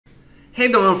Hey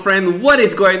there my friend, what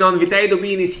is going on? Vitaly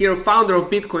Dubin is here, founder of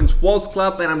Bitcoin's Walls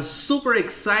Club, and I'm super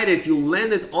excited you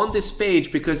landed on this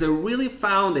page because I really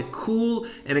found a cool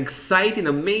and exciting,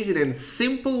 amazing and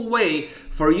simple way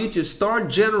for you to start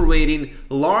generating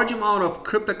large amount of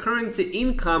cryptocurrency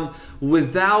income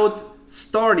without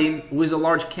starting with a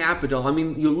large capital. I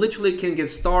mean, you literally can get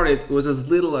started with as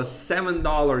little as $7,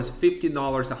 $50,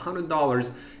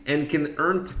 $100 and can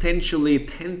earn potentially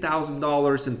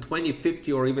 $10,000 and $20,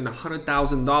 $50 or even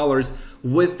 $100,000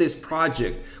 with this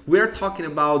project. We're talking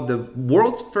about the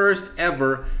world's first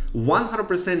ever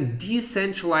 100%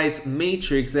 decentralized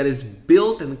matrix that is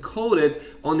built and coded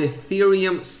on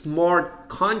Ethereum smart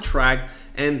contract,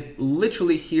 and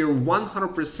literally here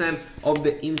 100% of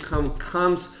the income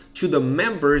comes to the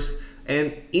members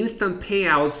and instant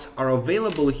payouts are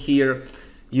available here.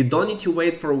 You don't need to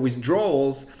wait for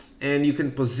withdrawals, and you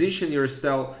can position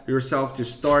yourself to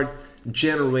start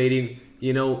generating,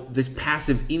 this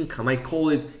passive income. I call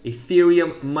it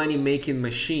Ethereum money making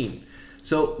machine.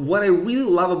 So what I really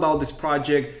love about this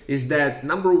project is that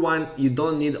number one, you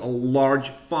don't need a large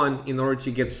fund in order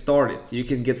to get started. You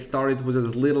can get started with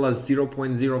as little as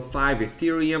 0.05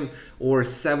 Ethereum or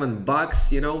 $7,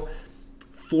 $40,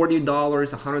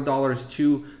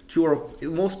 $100 or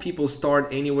most people start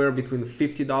anywhere between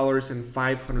 $50 and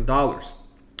 $500.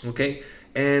 Okay,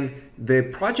 and the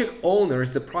project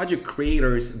owners, the project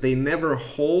creators, they never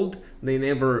hold, they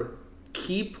never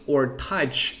keep or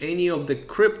touch any of the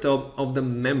crypto of the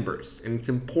members. And it's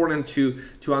important to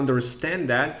understand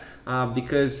that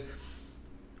because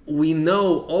we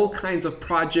know all kinds of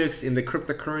projects in the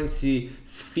cryptocurrency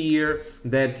sphere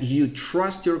that you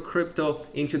trust your crypto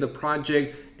into the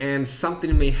project and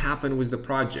something may happen with the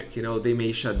project. They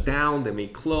may shut down, they may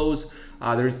close.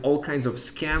 There's all kinds of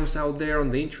scams out there on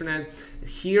the internet.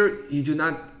 Here, you do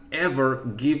not ever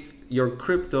give your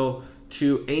crypto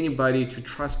to anybody to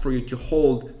trust for you, to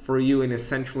hold for you in a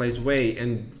centralized way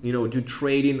and do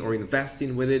trading or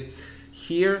investing with it.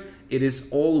 Here, it is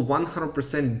all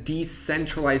 100%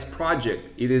 decentralized project.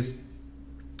 It is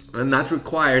not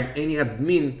required any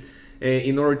admin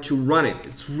in order to run it.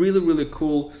 It's really, really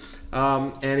cool.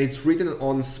 And it's written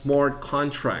on smart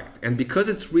contract, and because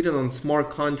it's written on smart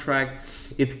contract,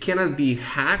 it cannot be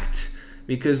hacked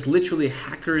because literally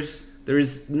hackers, there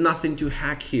is nothing to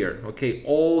hack here. Okay,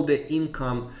 all the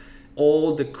income,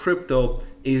 all the crypto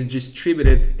is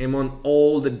distributed among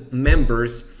all the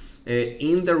members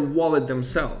in their wallet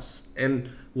themselves. And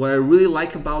what I really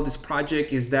like about this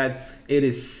project is that it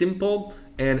is simple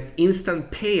and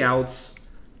instant payouts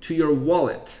to your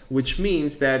wallet, which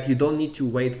means that you don't need to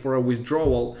wait for a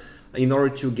withdrawal in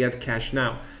order to get cash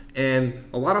now. And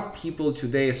a lot of people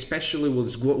today, especially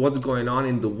with what's going on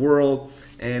in the world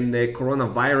and the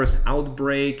coronavirus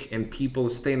outbreak and people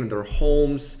staying in their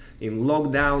homes in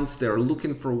lockdowns, they're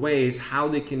looking for ways how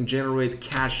they can generate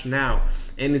cash now.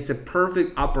 And it's a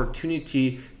perfect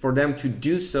opportunity for them to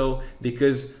do so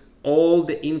because all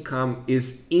the income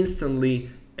is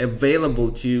instantly available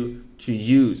to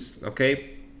use.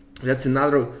 Okay, that's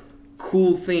another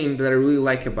cool thing that I really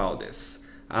like about this.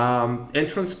 And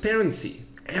transparency.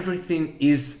 Everything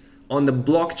is on the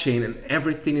blockchain and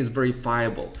everything is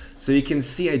verifiable. So you can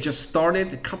see I just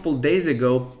started a couple days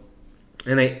ago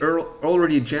and I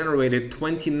already generated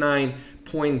 29.6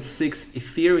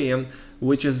 Ethereum,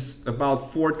 which is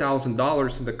about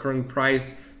 $4,000 in the current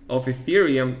price of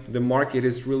Ethereum. The market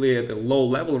is really at a low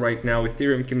level right now.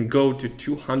 Ethereum can go to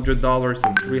 $200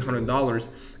 and $300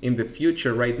 in the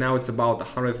future. Right now it's about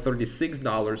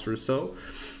 $136 or so.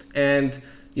 And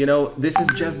this is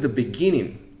just the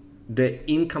beginning. The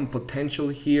income potential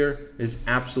here is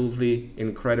absolutely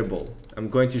incredible. I'm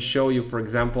going to show you, for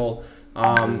example,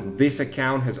 this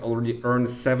account has already earned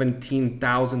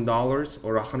 $17,000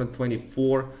 or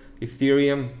 124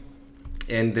 Ethereum.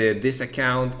 And this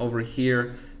account over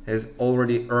here has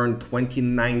already earned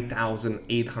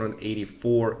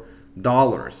 $29,884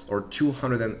 or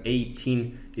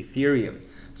 218 Ethereum.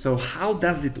 So how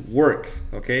does it work?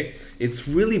 Okay, it's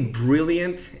really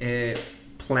brilliant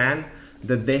plan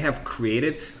that they have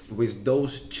created with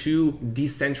those two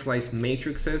decentralized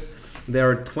matrices. There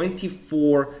are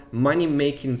 24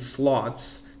 money-making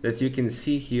slots that you can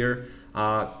see here.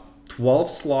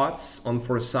 12 slots on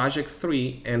Forsage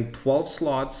 3 and 12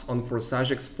 slots on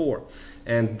Forsage 4.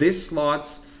 And these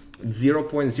slots,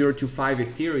 0.025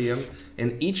 Ethereum,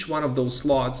 and each one of those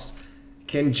slots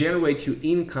can generate you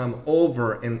income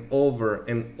over and over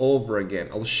and over again.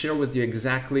 I'll share with you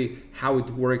exactly how it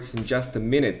works in just a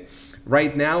minute.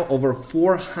 Right now, over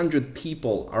 400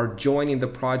 people are joining the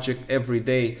project every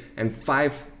day, and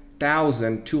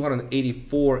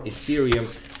 5,284 Ethereum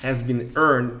has been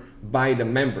earned by the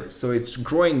members. So it's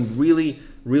growing really,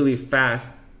 really fast.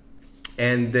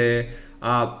 And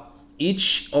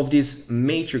each of these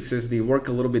matrices, they work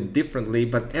a little bit differently,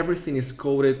 but everything is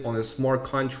coded on a smart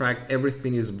contract.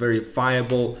 Everything is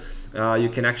verifiable. You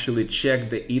can actually check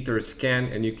the Ether scan,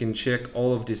 and you can check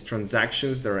all of these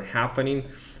transactions that are happening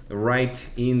right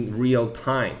in real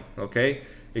time. Okay,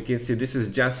 you can see this is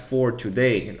just for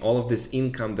today, and all of this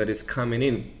income that is coming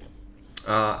in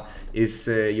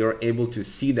you're able to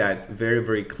see that very,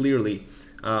 very clearly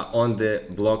on the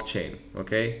blockchain.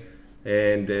 Okay,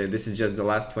 and this is just the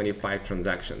last 25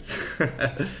 transactions.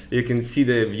 You can see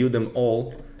they view them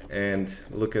all, and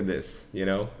look at this, you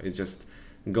know, it just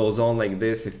goes on like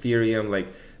this. Ethereum, like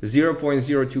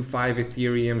 0.025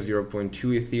 Ethereum,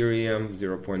 0.2 Ethereum,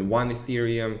 0.1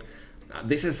 Ethereum.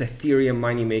 This is Ethereum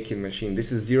money making machine.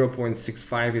 This is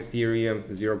 0.65 Ethereum,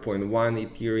 0.1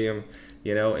 Ethereum,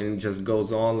 you know, and it just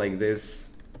goes on like this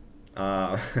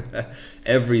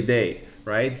every day,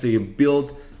 right? So you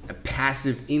build a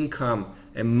passive income,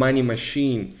 a money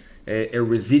machine, a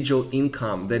residual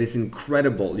income that is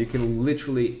incredible. You can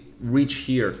literally reach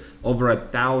here over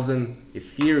 1,000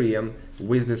 Ethereum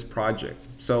with this project.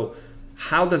 So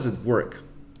how does it work?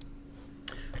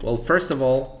 Well, first of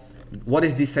all, what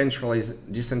is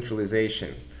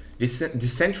decentralization?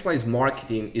 Decentralized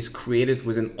marketing is created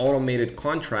with an automated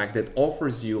contract that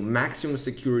offers you maximum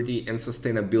security and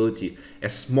sustainability. A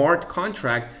smart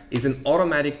contract is an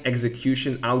automatic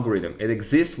execution algorithm. It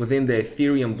exists within the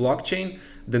Ethereum blockchain,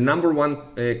 the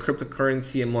 #1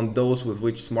 cryptocurrency among those with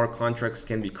which smart contracts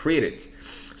can be created.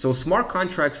 So smart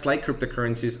contracts, like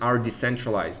cryptocurrencies, are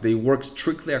decentralized. They work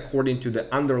strictly according to the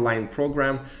underlying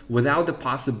program without the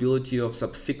possibility of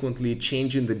subsequently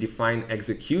changing the defined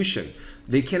execution.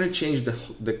 They cannot change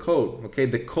the code, okay?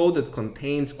 The code that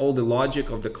contains all the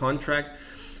logic of the contract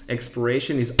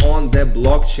exploration is on the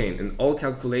blockchain, and all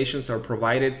calculations are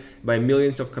provided by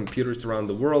millions of computers around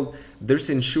the world. This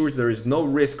ensures there is no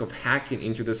risk of hacking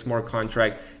into the smart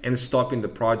contract and stopping the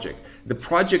project. The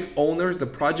project owners, the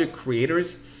project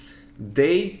creators,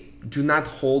 they do not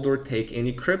hold or take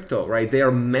any crypto, right? They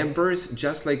are members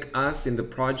just like us in the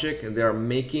project, and they are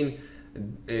making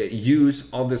use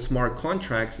of the smart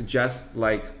contracts just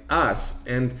like us,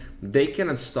 and they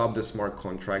cannot stop the smart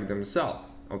contract themselves.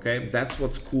 Okay, that's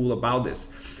what's cool about this.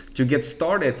 To get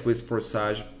started with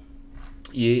Forsage,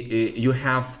 you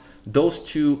have those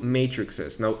two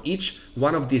matrices. Now each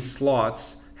one of these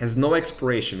slots has no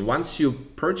expiration. Once you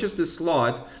purchase the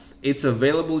slot, it's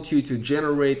available to you to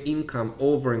generate income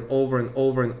over and over and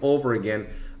over and over again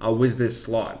with this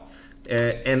slot.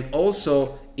 And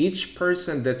also each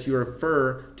person that you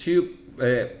refer to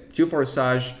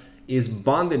Forsage is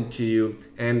bonded to you,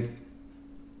 and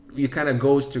you kind of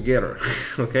goes together.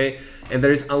 Okay, and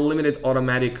there is unlimited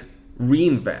automatic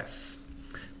reinvests.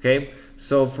 Okay,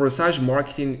 so Forsage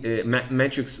marketing,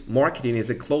 metrics marketing is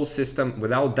a closed system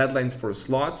without deadlines for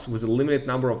slots, with a limited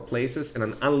number of places and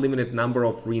an unlimited number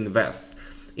of reinvests.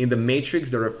 In the matrix,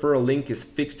 the referral link is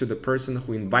fixed to the person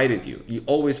who invited you. You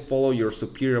always follow your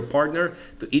superior partner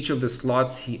to each of the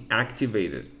slots he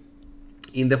activated.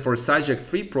 In the Forsage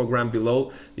X3 program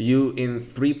below, you in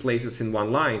 3 places in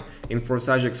 1 line. In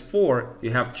Forsage X4,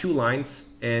 you have 2 lines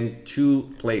and 2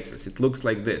 places. It looks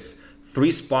like this: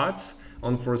 3 spots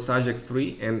on Forsage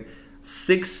X3 and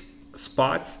 6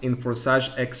 spots in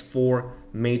Forsage X4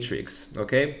 matrix.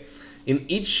 Okay. In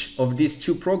each of these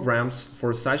 2 programs,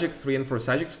 Forsage X3 and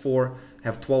Forsage X4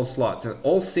 have 12 slots, and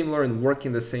all similar and work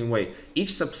in the same way.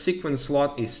 Each subsequent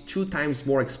slot is 2 times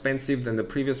more expensive than the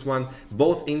previous one.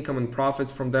 Both income and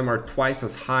profits from them are twice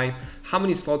as high. How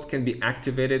many slots can be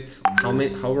activated?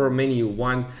 However many you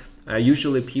want.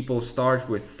 Usually people start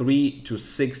with 3 to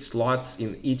 6 slots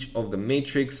in each of the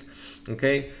matrix.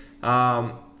 Okay,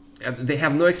 they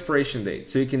have no expiration date,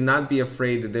 so you cannot be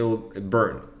afraid that they will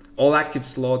burn. All active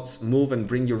slots move and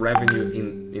bring you revenue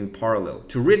in parallel.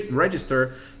 To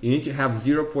register, you need to have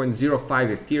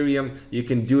 0.05 Ethereum. You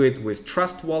can do it with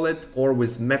Trust Wallet or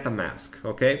with MetaMask,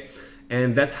 okay?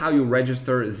 And that's how you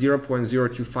register.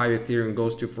 0.025 Ethereum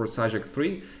goes to Forsage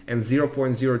X3, and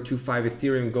 0.025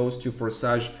 Ethereum goes to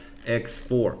Forsage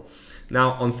X4.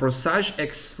 Now, on Forsage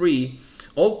X3,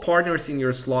 all partners in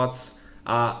your slots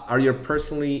are your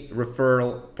personally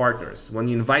referral partners. When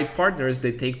you invite partners,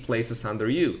 they take places under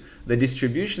you. The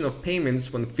distribution of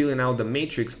payments when filling out the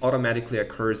matrix automatically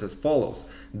occurs as follows.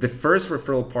 The first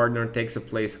referral partner takes a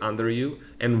place under you,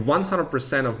 and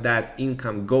 100% of that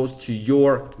income goes to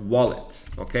your wallet.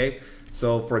 Okay,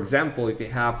 so for example, if you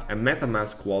have a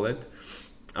MetaMask wallet,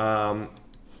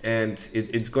 and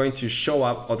it's going to show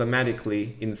up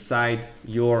automatically inside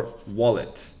your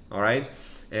wallet. All right,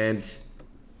 and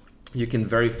you can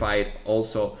verify it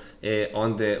also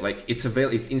on the, like, it's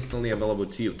instantly available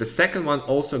to you. The second one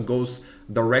also goes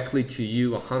directly to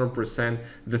you 100%.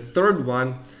 The third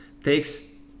one takes,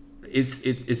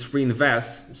 it's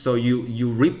reinvest, so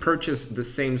you repurchase the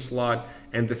same slot,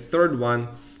 and the third one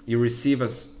you receive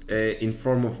as in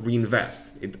form of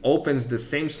reinvest. It opens the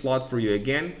same slot for you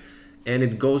again, and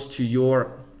it goes to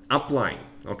your upline.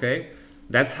 Okay,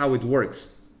 that's how it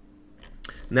works.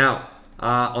 Now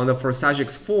on the Forsage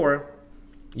X4,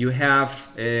 you have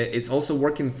it's also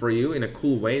working for you in a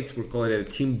cool way. We call it a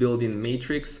team building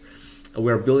matrix.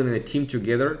 We're building a team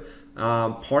together.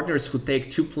 Partners who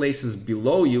take 2 places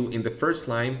below you in the first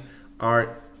line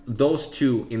are those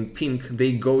 2 in pink.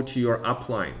 They go to your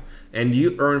upline, and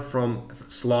you earn from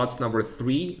slots number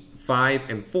 3, 5,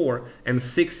 and 4, and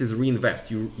 6 is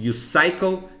reinvest. You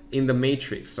cycle in the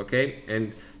matrix, okay,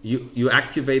 and you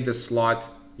activate the slot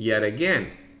yet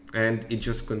again, and it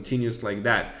just continues like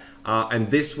that. And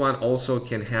this one also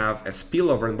can have a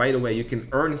spillover. And by the way, you can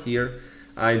earn here,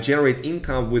 generate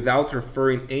income without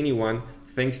referring anyone,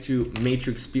 thanks to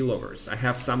matrix spillovers. I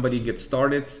have somebody get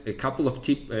started, a couple of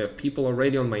people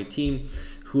already on my team,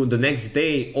 who the next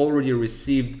day already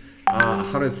received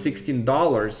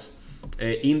 $116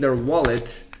 in their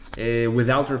wallet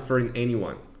without referring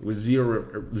anyone, with zero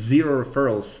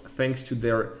referrals, thanks to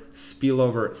their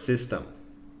spillover system.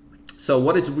 So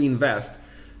what is reinvest?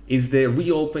 Is the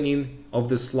reopening of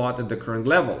the slot at the current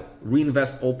level.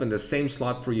 Reinvest open the same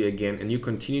slot for you again, and you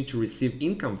continue to receive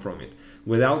income from it.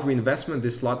 Without reinvestment,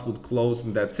 this slot would close,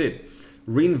 and that's it.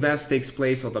 Reinvest takes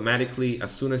place automatically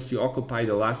as soon as you occupy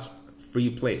the last free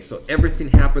place. So everything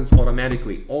happens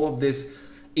automatically. All of this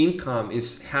income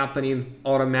is happening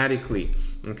automatically,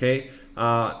 okay?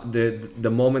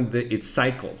 The moment that it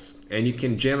cycles, and you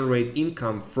can generate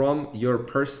income from your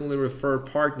personally referred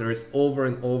partners over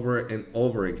and over and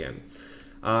over again.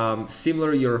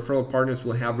 Similarly, your referral partners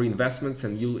will have reinvestments,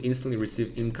 and you'll instantly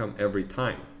receive income every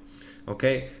time.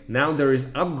 Okay, now there is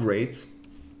upgrades.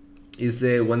 Is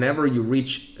whenever you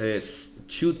reach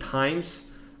 2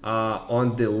 times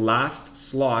on the last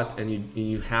slot, and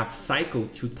you have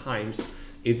cycled 2 times,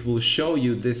 it will show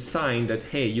you this sign that,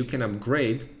 hey, you can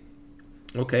upgrade.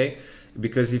 Okay,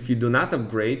 because if you do not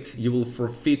upgrade, you will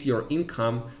forfeit your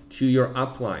income to your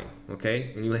upline.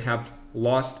 Okay, and you'll have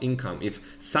lost income. If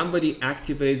somebody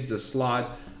activates the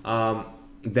slot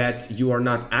that you are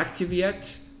not active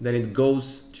yet, then it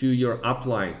goes to your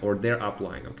upline or their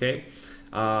upline. Okay,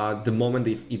 the moment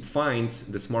it finds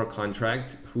the smart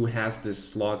contract who has this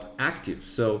slot active.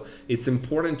 So it's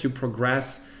important to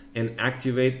progress and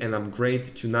activate and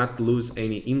upgrade to not lose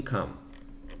any income.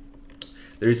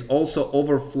 There is also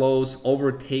overflows,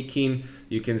 overtaking.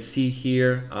 You can see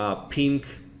here pink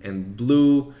and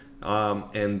blue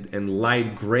and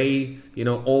light gray, you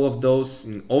know, all of those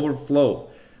in overflow.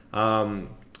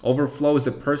 Overflow is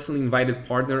the personally invited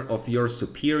partner of your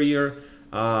superior.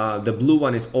 The blue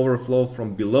one is overflow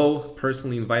from below,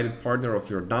 personally invited partner of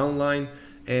your downline.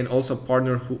 And also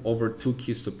partner who overtook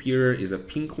his superior is a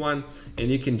pink one,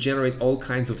 and you can generate all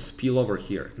kinds of spillover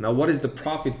here. Now, what is the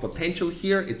profit potential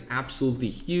here? It's absolutely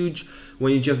huge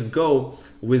when you just go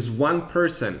with one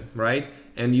person, right?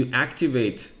 And you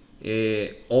activate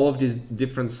all of these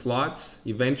different slots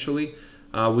eventually.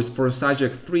 With Forsage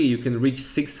X3, you can reach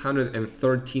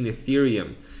 613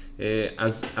 Ethereum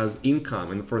as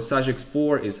income, and Forsage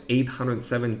X4 is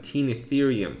 817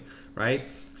 Ethereum, right?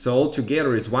 So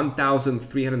altogether is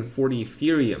 1,340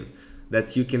 Ethereum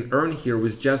that you can earn here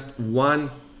with just one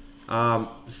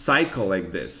cycle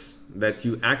like this that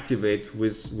you activate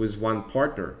with one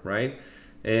partner, right?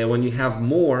 When you have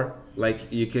more, like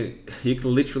you can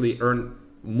literally earn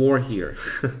more here.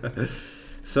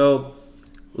 So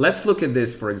let's look at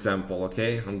this, for example.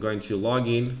 Okay, I'm going to log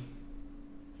in.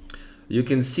 You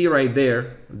can see right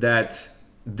there that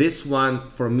this one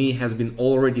for me has been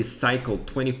already cycled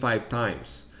 25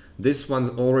 times. This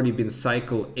one's already been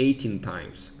cycled 18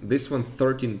 times. This one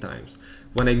 13 times.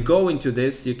 When I go into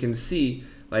this, you can see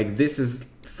like this is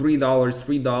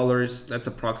 $3, that's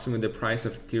approximately the price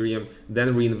of Ethereum.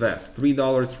 Then reinvest. $3,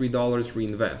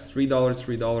 reinvest.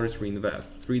 $3,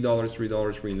 reinvest.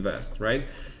 $3, reinvest, right?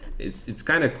 It's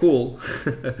kind of cool.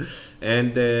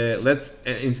 And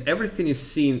everything is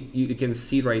seen. You can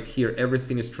see right here,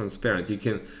 everything is transparent. You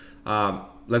can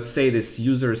let's say this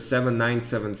user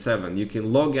 7977, you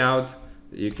can log out,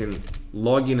 you can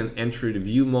log in and enter the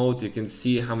view mode. You can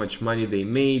see how much money they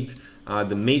made,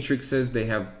 the matrices they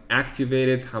have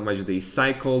activated, how much they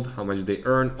cycled, how much they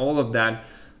earn, all of that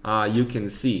you can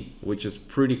see, which is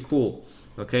pretty cool.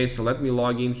 Okay, so let me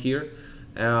log in here.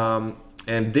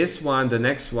 And this one, the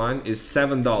next one is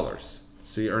 $7.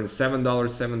 So you earn $7,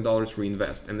 $7,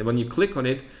 reinvest. And then when you click on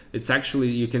it, it's actually,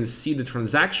 you can see the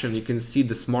transaction, you can see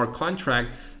the smart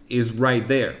contract is right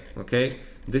there, okay?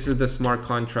 This is the smart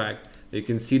contract. You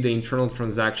can see the internal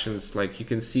transactions, like you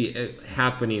can see it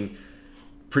happening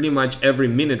pretty much every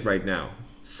minute right now.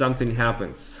 Something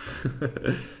happens.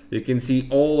 You can see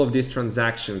all of these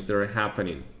transactions that are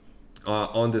happening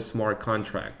on the smart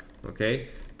contract, okay?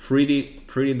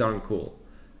 Pretty darn cool.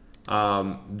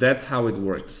 That's how it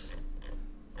works.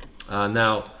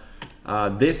 Now,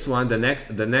 this one, the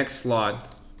next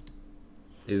slot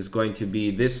is going to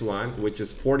be this one, which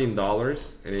is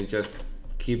 $14, and it just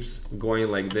keeps going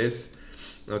like this,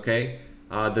 okay?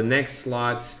 The next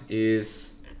slot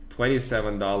is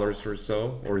 $27 or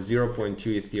so, or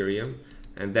 0.2 Ethereum,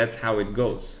 and that's how it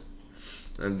goes.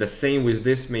 And the same with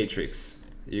this matrix.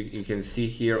 You can see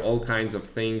here all kinds of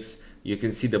things. You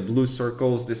can see the blue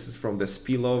circles. This is from the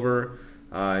spillover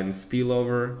and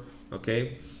spillover,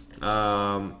 okay?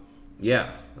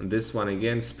 Yeah, and this one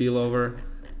again, spillover,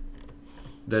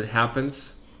 that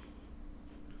happens.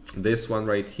 This one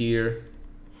right here,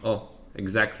 oh,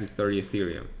 exactly 30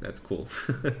 Ethereum. That's cool.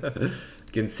 You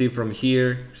can see from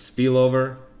here,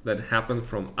 spillover that happened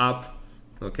from up,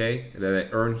 okay, that I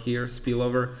earn here,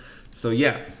 spillover. So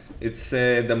yeah, it's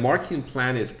the marketing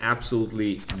plan is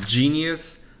absolutely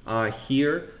genius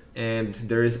here, and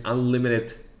there is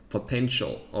unlimited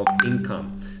potential of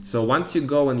income. So once you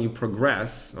go and you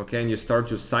progress, okay, and you start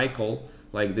to cycle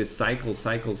like this, cycle,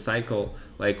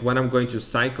 like when I'm going to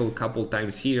cycle a couple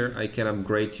times here, I can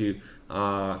upgrade to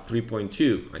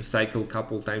 3.2. I cycle a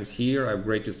couple times here, I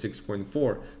upgrade to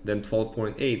 6.4, then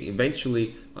 12.8.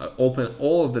 Eventually open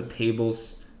all of the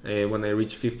tables when I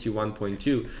reach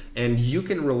 51.2, and you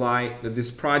can rely that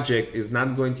this project is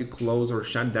not going to close or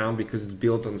shut down because it's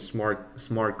built on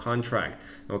smart contract,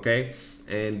 okay?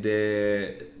 And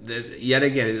yet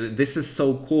again, this is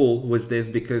so cool with this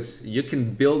because you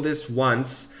can build this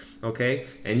once, okay,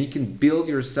 and you can build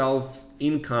yourself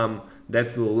income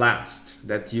that will last,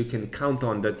 that you can count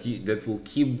on, that will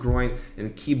keep growing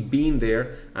and keep being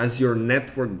there as your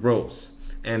network grows.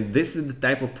 And this is the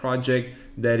type of project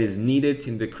that is needed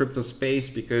in the crypto space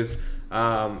because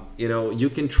you know, you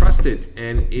can trust it,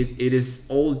 and it is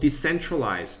all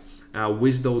decentralized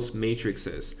with those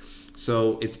matrices.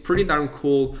 So it's pretty darn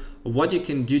cool what you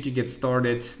can do to get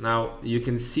started. Now you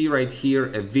can see right here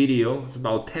a video, it's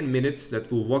about 10 minutes, that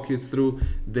will walk you through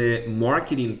the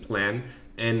marketing plan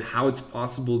and how it's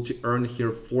possible to earn here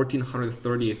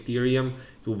 1430 Ethereum.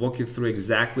 It will walk you through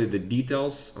exactly the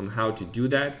details on how to do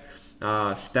that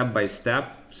step by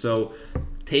step. So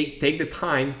take the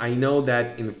time. I know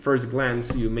that in first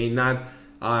glance you may not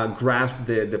grasp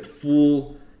the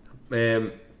full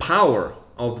power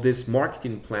of this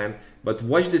marketing plan, but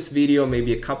watch this video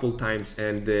maybe a couple times,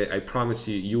 and I promise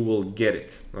you, you will get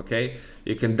it, okay?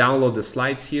 You can download the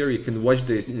slides here, you can watch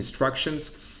the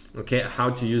instructions, okay, how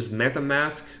to use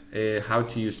MetaMask, how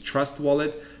to use Trust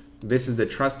Wallet. This is the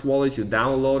Trust Wallet, you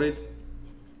download it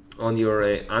on your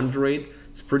Android,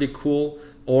 it's pretty cool,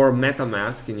 or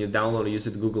MetaMask, and you download and use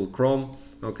it Google Chrome,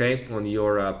 okay, on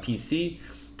your PC,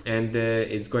 and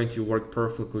it's going to work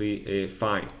perfectly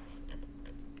fine.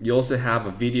 You also have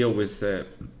a video with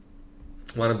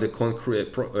one of the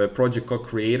project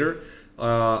co-creator,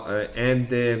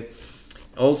 and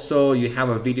also you have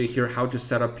a video here how to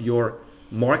set up your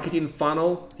marketing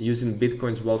funnel using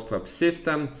Bitcoin's Wealth Club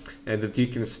system, and that you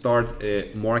can start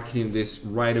marketing this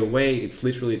right away. It's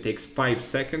literally takes 5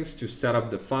 seconds to set up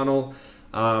the funnel,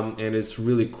 and it's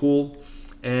really cool.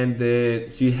 And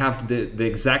so you have the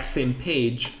exact same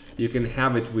page. You can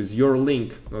have it with your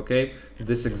link, okay,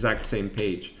 this exact same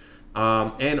page.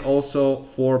 And also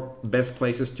for best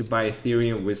places to buy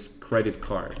Ethereum with credit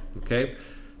card, okay?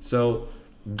 So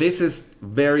this is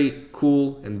very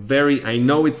cool and very, I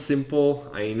know it's simple,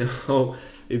 I know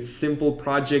it's simple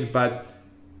project, but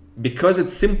because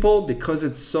it's simple, because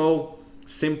it's so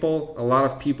simple, a lot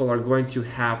of people are going to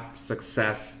have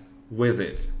success with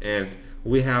it. And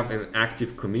we have an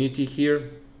active community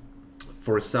here.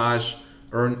 Forsage,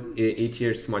 earn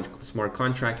Ether smart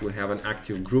contract. We have an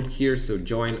active group here, so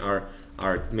join our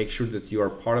make sure that you are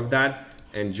part of that,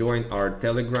 and join our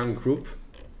Telegram group.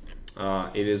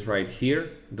 It is right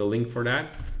here, the link for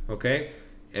that, okay?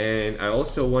 And I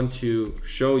also want to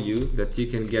show you that you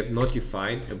can get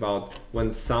notified about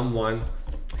when someone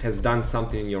has done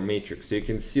something in your matrix. So you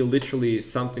can see literally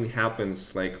something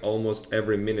happens like almost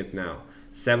every minute now.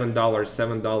 $7,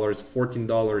 $7, $14,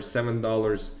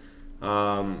 $7,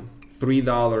 $3,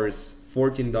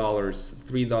 $14,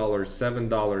 $3,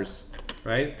 $7,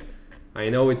 right? I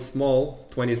know it's small,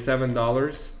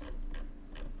 $27,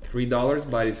 $3,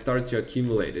 but it starts to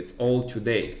accumulate. It's all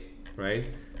today, right?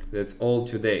 That's all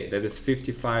today. That is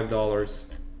 $55, $14,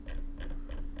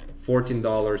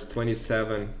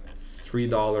 $27, $3,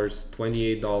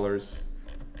 $28,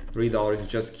 $3. It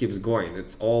just keeps going.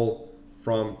 It's all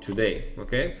from today.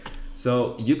 Okay,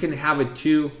 so you can have it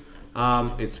too.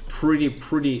 It's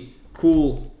pretty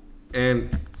cool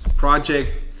and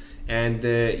project. And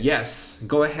yes,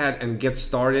 go ahead and get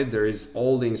started. There is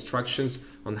all the instructions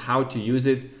on how to use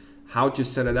it, how to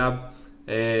set it up,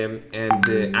 and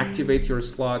activate your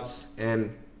slots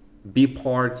and be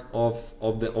part of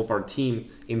our team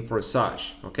in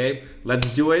Forsage. Okay, let's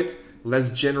do it.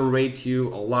 Let's generate you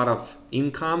a lot of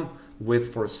income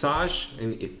with Forsage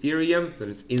and Ethereum that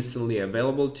is instantly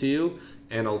available to you.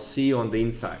 And I'll see you on the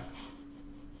inside.